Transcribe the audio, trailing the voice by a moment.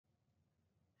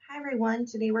everyone.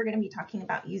 Today we're going to be talking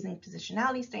about using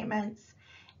positionality statements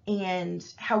and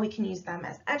how we can use them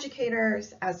as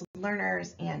educators, as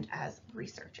learners, and as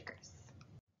researchers.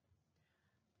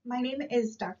 My name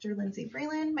is Dr. Lindsay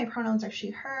Freeland. My pronouns are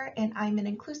she, her, and I'm an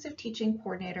inclusive teaching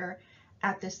coordinator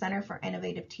at the Center for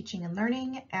Innovative Teaching and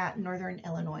Learning at Northern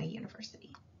Illinois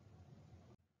University.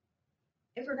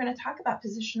 If we're going to talk about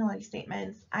positionality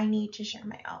statements, I need to share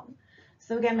my own.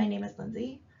 So again, my name is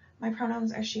Lindsay. My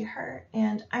pronouns are she, her,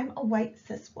 and I'm a white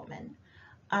cis woman.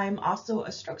 I'm also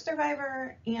a stroke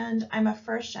survivor, and I'm a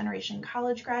first-generation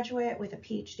college graduate with a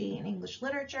PhD in English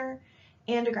literature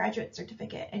and a graduate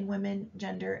certificate in women,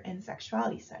 gender, and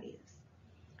sexuality studies.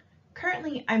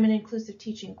 Currently, I'm an inclusive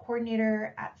teaching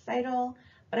coordinator at CITL,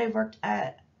 but I've worked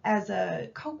as a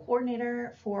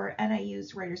co-coordinator for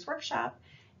NIU's Writers' Workshop,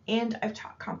 and I've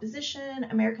taught composition,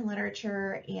 American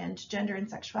literature, and gender and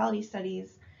sexuality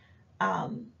studies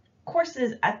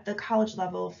courses at the college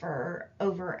level for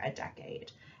over a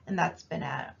decade. And that's been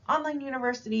at online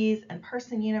universities,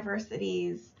 in-person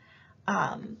universities,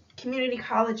 community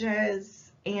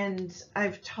colleges, and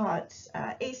I've taught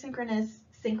asynchronous,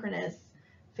 synchronous,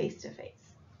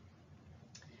 face-to-face.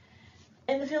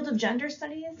 In the field of gender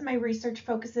studies, my research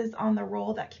focuses on the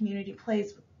role that community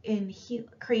plays in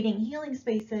creating healing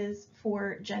spaces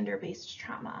for gender-based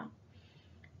trauma.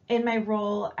 In my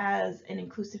role as an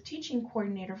inclusive teaching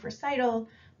coordinator for CITL,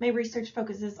 my research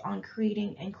focuses on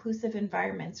creating inclusive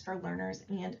environments for learners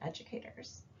and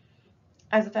educators.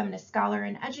 As a feminist scholar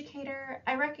and educator,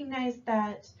 I recognize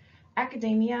that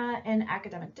academia and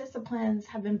academic disciplines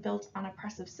have been built on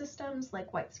oppressive systems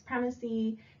like white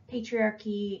supremacy,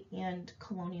 patriarchy, and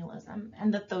colonialism,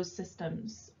 and that those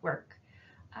systems work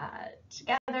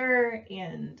together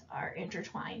and are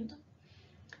intertwined.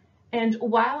 And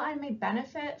while I may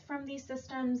benefit from these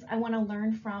systems, I want to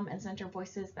learn from and center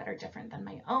voices that are different than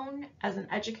my own as an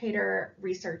educator,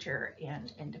 researcher,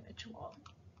 and individual.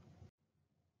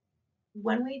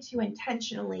 One way to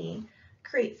intentionally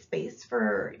create space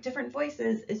for different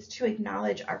voices is to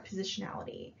acknowledge our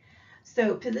positionality.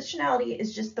 So positionality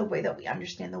is just the way that we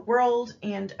understand the world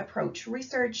and approach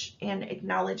research, and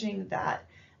acknowledging that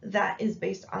that is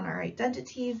based on our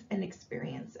identities and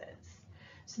experiences.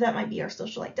 So that might be our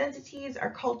social identities, our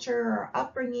culture, our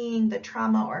upbringing, the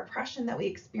trauma or oppression that we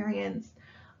experience,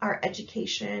 our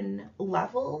education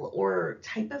level or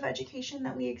type of education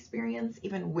that we experience,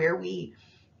 even where we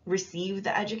receive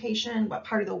the education, what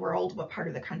part of the world, what part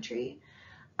of the country.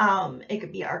 It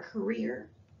could be our career.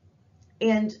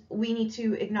 And we need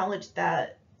to acknowledge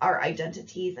that our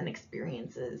identities and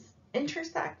experiences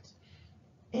intersect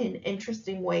in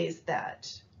interesting ways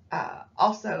that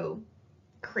also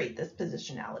create this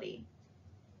positionality.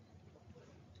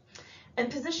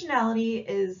 And positionality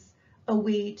is a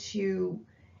way to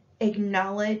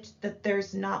acknowledge that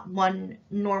there's not one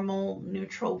normal,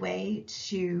 neutral way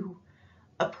to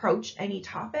approach any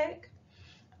topic.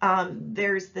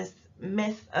 There's this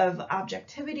myth of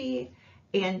objectivity,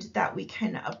 and that we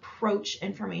can approach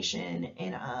information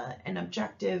in an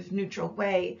objective, neutral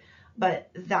way, but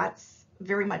that's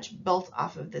very much built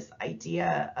off of this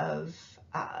idea of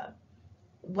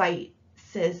white,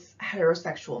 cis,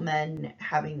 heterosexual men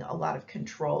having a lot of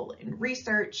control in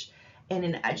research and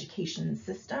in education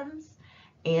systems.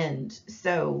 And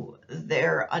so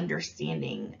their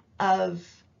understanding of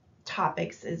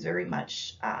topics is very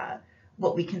much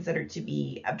what we consider to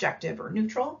be objective or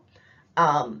neutral.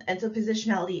 And so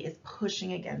positionality is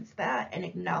pushing against that, and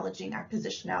acknowledging our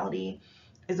positionality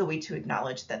is a way to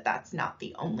acknowledge that that's not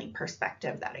the only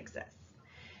perspective that exists.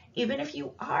 Even if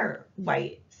you are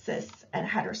white, cis, and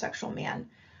heterosexual man,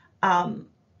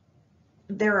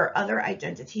 there are other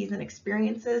identities and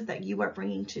experiences that you are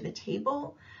bringing to the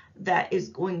table that is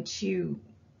going to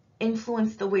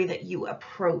influence the way that you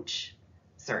approach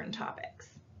certain topics.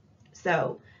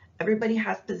 So everybody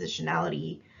has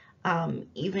positionality,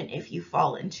 even if you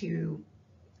fall into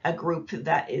a group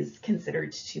that is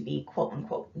considered to be quote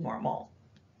unquote normal.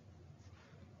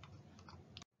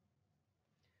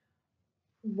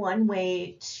 One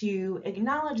way to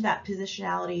acknowledge that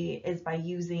positionality is by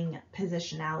using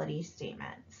positionality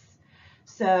statements.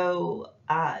 So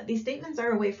these statements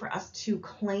are a way for us to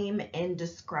claim and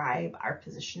describe our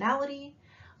positionality.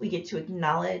 We get to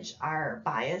acknowledge our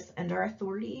bias and our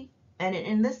authority. And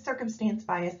in this circumstance,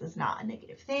 bias is not a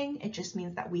negative thing. It just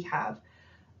means that we have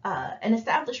an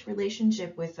established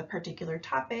relationship with a particular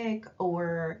topic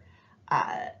or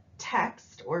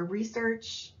text or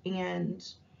research, and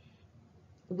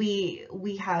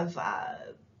we have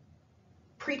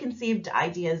preconceived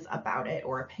ideas about it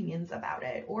or opinions about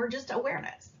it or just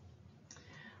awareness.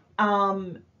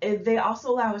 They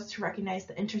also allow us to recognize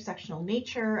the intersectional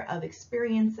nature of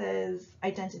experiences,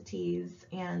 identities,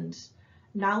 and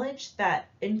knowledge that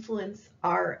influence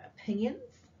our opinions.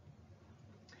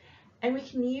 And we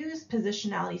can use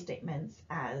positionality statements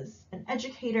as an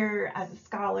educator, as a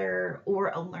scholar, or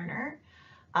a learner.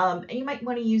 And you might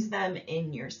want to use them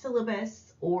in your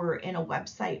syllabus or in a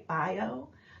website bio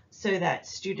so that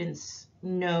students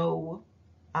know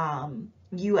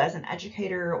you as an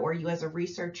educator or you as a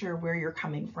researcher, where you're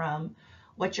coming from,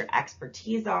 what your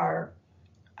expertise are,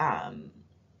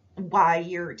 why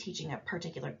you're teaching a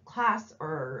particular class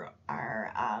or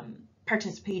are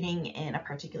participating in a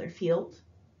particular field.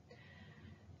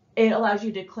 It allows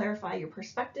you to clarify your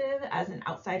perspective as an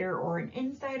outsider or an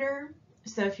insider.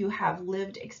 So if you have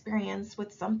lived experience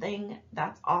with something,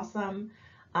 that's awesome.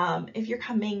 If you're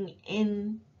coming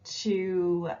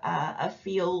into a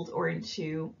field or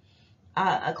into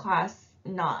a class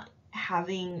not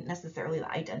having necessarily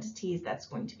the identities that's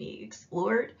going to be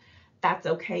explored, that's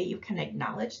okay. You can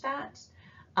acknowledge that.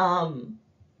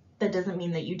 That doesn't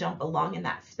mean that you don't belong in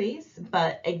that space,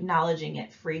 but acknowledging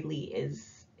it freely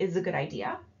is a good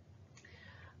idea.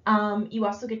 You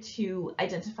also get to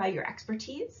identify your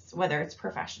expertise, whether it's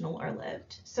professional or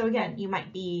lived. So again, you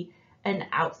might be an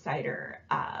outsider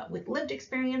with lived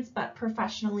experience, but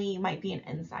professionally you might be an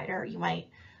insider. You might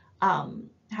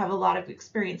have a lot of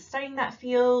experience studying that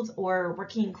field or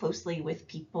working closely with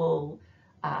people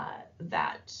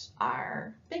that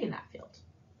are big in that field.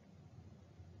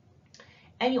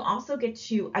 And you also get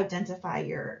to identify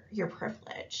your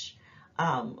privilege,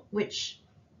 which,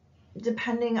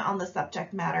 depending on the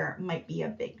subject matter, might be a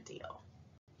big deal.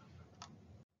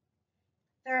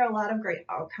 There are a lot of great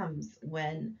outcomes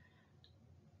when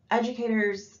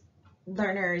educators,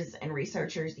 learners, and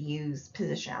researchers use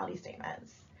positionality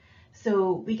statements.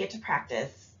 So we get to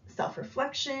practice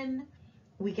self-reflection,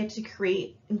 we get to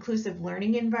create inclusive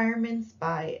learning environments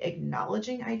by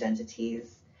acknowledging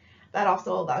identities. That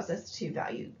also allows us to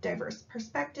value diverse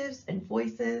perspectives and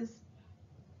voices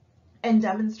and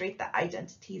demonstrate that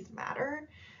identities matter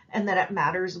and that it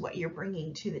matters what you're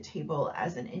bringing to the table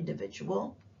as an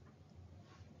individual.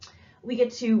 We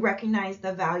get to recognize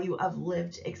the value of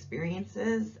lived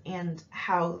experiences and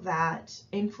how that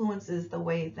influences the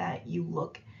way that you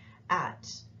look at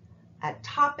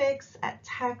topics, at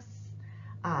texts,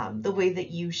 the way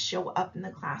that you show up in the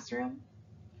classroom.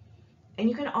 And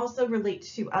you can also relate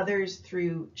to others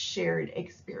through shared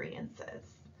experiences.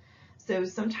 So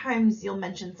sometimes you'll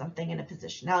mention something in a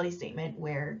positionality statement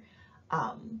where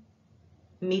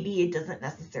maybe it doesn't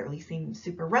necessarily seem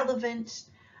super relevant.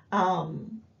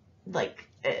 Like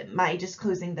my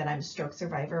disclosing that I'm a stroke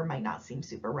survivor might not seem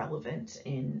super relevant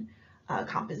in a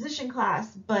composition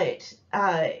class, but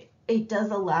it does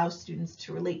allow students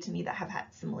to relate to me that have had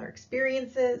similar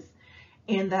experiences,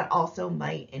 and that also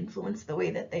might influence the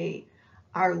way that they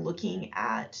are looking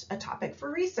at a topic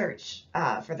for research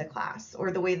for the class,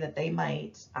 or the way that they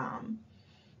might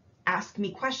ask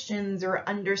me questions or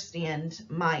understand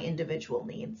my individual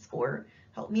needs or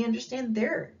help me understand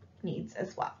their needs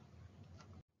as well.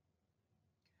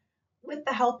 With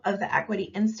the help of the Equity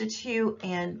Institute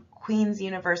and Queen's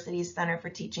University's Center for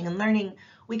Teaching and Learning,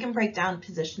 we can break down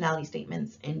positionality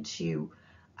statements into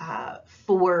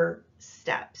 4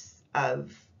 steps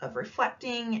of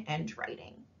reflecting and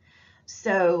writing.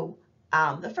 So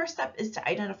the first step is to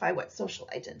identify what social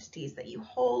identities that you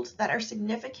hold that are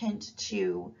significant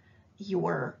to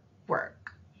your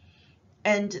work.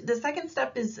 And the second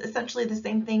step is essentially the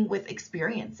same thing with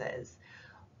experiences.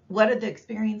 What are the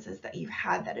experiences that you've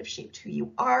had that have shaped who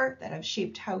you are, that have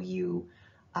shaped how you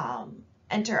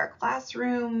enter a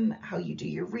classroom, how you do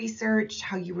your research,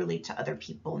 how you relate to other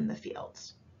people in the field?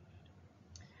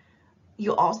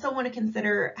 You also want to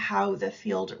consider how the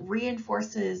field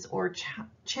reinforces or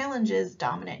challenges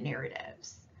dominant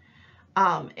narratives.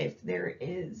 If there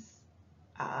is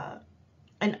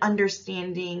an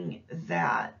understanding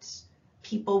that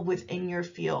people within your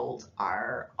field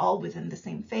are all within the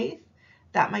same faith,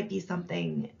 that might be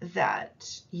something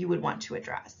that you would want to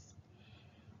address.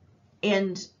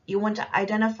 And you want to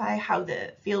identify how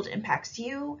the field impacts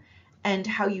you and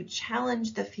how you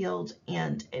challenge the field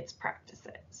and its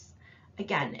practices.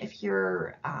 Again, if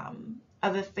you're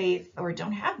of a faith or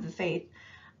don't have the faith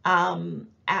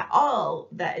at all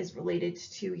that is related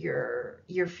to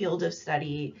your field of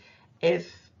study, if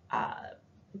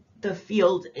the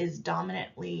field is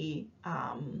dominantly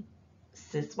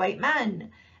cis white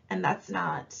men, and that's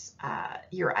not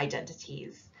your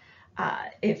identities.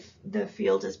 If the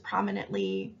field is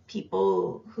prominently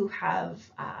people who have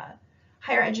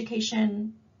higher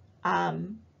education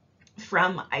from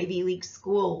Ivy League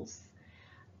schools,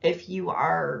 if you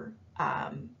are,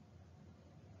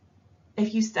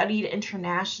 if you studied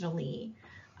internationally,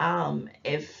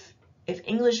 if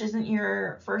English isn't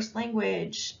your first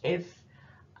language, if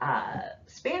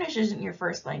Spanish isn't your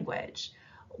first language,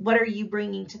 what are you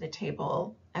bringing to the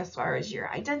table as far as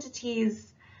your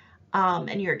identities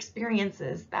and your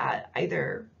experiences that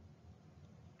either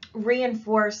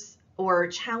reinforce or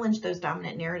challenge those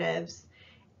dominant narratives,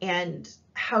 and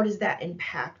how does that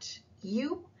impact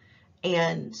you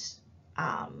and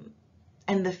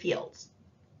the field?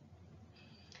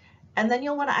 And then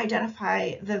you'll want to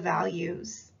identify the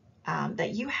values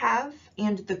that you have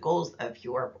and the goals of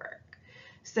your work.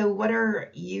 So what are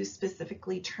you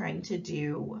specifically trying to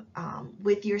do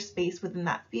with your space within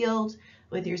that field,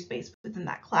 with your space within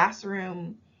that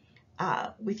classroom,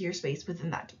 with your space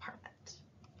within that department?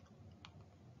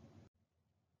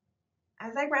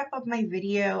 As I wrap up my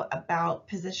video about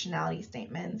positionality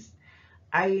statements,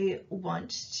 I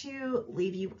want to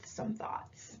leave you with some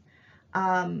thoughts.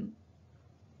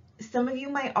 Some of you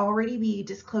might already be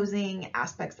disclosing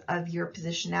aspects of your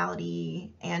positionality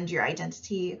and your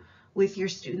identity with your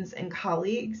students and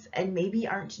colleagues, and maybe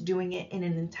aren't doing it in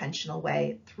an intentional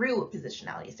way through a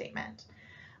positionality statement.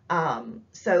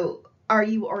 So are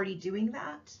you already doing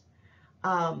that?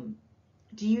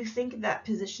 Do you think that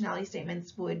positionality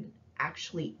statements would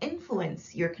actually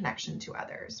influence your connection to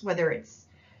others, whether it's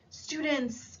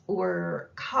students or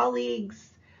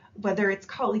colleagues, whether it's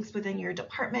colleagues within your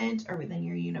department or within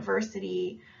your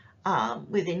university,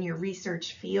 within your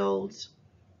research field?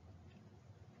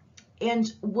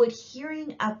 And would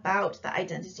hearing about the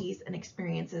identities and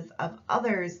experiences of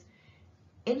others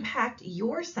impact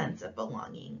your sense of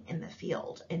belonging in the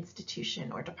field,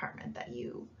 institution, or department that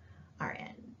you are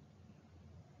in?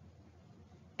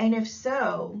 And if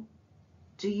so,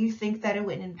 do you think that it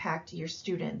would impact your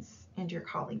students and your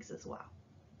colleagues as well?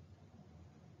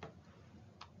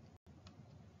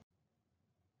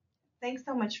 Thanks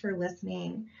so much for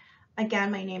listening.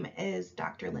 Again, my name is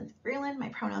Dr. Lindsay Breland. My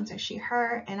pronouns are she,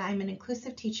 her, and I'm an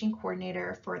inclusive teaching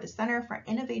coordinator for the Center for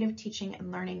Innovative Teaching and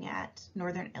Learning at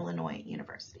Northern Illinois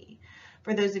University.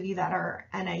 For those of you that are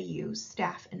NIU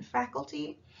staff and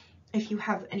faculty, if you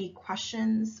have any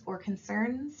questions or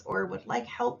concerns or would like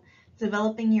help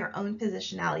developing your own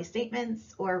positionality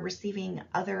statements or receiving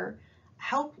other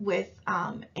help with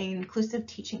inclusive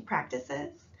teaching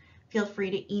practices, feel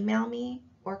free to email me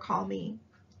or call me,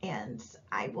 and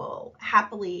I will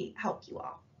happily help you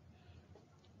all.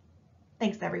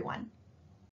 Thanks, everyone.